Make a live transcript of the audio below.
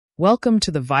Welcome to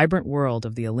the vibrant world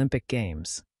of the Olympic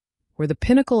Games, where the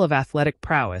pinnacle of athletic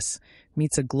prowess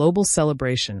meets a global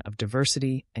celebration of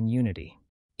diversity and unity.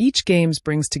 Each Games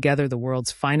brings together the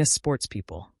world's finest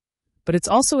sportspeople, but it's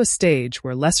also a stage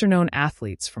where lesser-known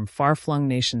athletes from far-flung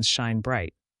nations shine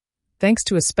bright, thanks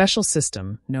to a special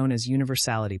system known as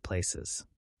Universality places.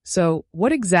 So,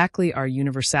 what exactly are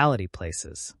Universality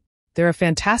places? They're a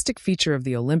fantastic feature of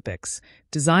the Olympics,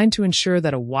 designed to ensure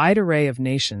that a wide array of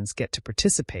nations get to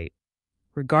participate,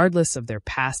 regardless of their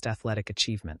past athletic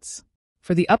achievements.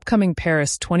 For the upcoming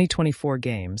Paris 2024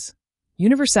 Games,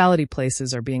 Universality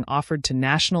places are being offered to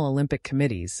national Olympic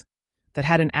committees that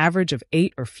had an average of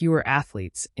 8 or fewer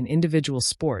athletes in individual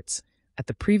sports at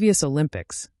the previous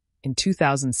Olympics in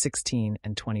 2016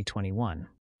 and 2021.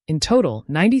 In total,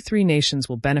 93 nations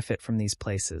will benefit from these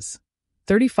places,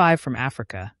 35 from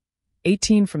Africa,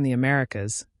 18 from the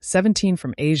Americas, 17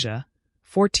 from Asia,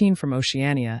 14 from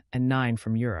Oceania, and 9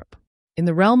 from Europe. In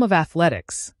the realm of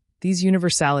athletics, these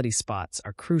universality spots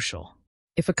are crucial.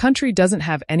 If a country doesn't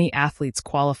have any athletes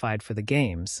qualified for the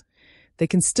Games, they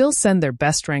can still send their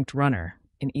best-ranked runner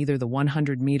in either the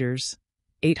 100 meters,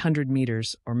 800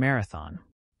 meters, or marathon.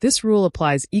 This rule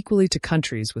applies equally to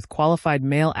countries with qualified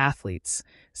male athletes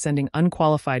sending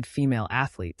unqualified female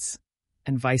athletes,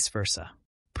 and vice versa.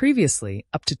 Previously,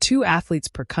 up to 2 athletes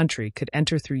per country could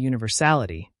enter through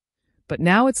universality, but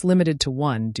now it's limited to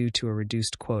 1 due to a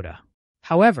reduced quota.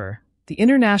 However, the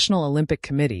International Olympic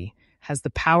Committee has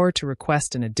the power to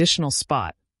request an additional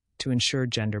spot to ensure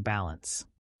gender balance.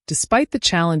 Despite the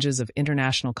challenges of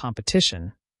international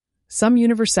competition, some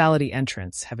universality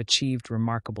entrants have achieved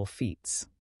remarkable feats.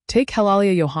 Take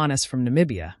Helalia Johannes from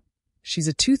Namibia. She's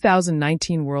a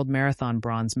 2019 World Marathon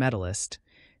bronze medalist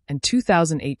and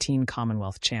 2018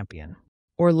 Commonwealth champion.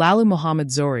 Or Lalu Muhammad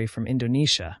Zohri from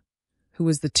Indonesia, who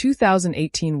was the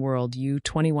 2018 World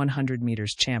U-2100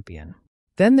 meters champion.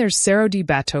 Then there's Serodi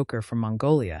Batoker from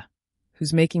Mongolia,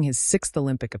 who's making his 6th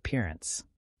Olympic appearance.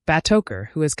 Batoker,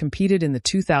 who has competed in the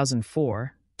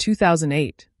 2004,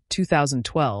 2008,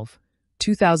 2012,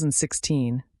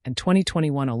 2016, and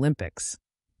 2021 Olympics,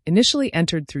 initially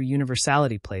entered through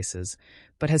universality places,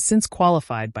 but has since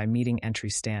qualified by meeting entry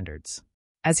standards.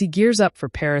 As he gears up for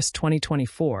Paris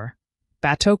 2024,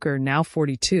 Batoker, now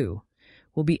 42,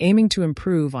 will be aiming to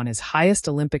improve on his highest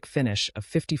Olympic finish of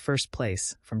 51st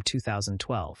place from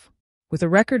 2012. With a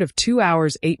record of 2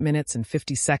 hours 8 minutes and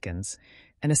 50 seconds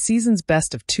and a season's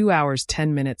best of 2 hours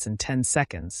 10 minutes and 10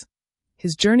 seconds,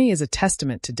 his journey is a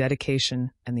testament to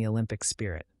dedication and the Olympic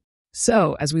spirit.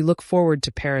 So, as we look forward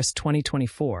to Paris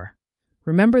 2024,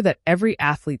 remember that every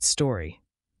athlete's story,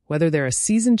 whether they're a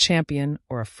seasoned champion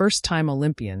or a first-time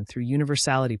Olympian through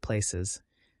universality places,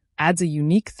 adds a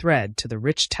unique thread to the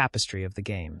rich tapestry of the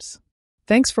Games.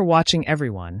 Thanks for watching,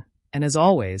 everyone, and as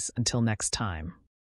always, until next time.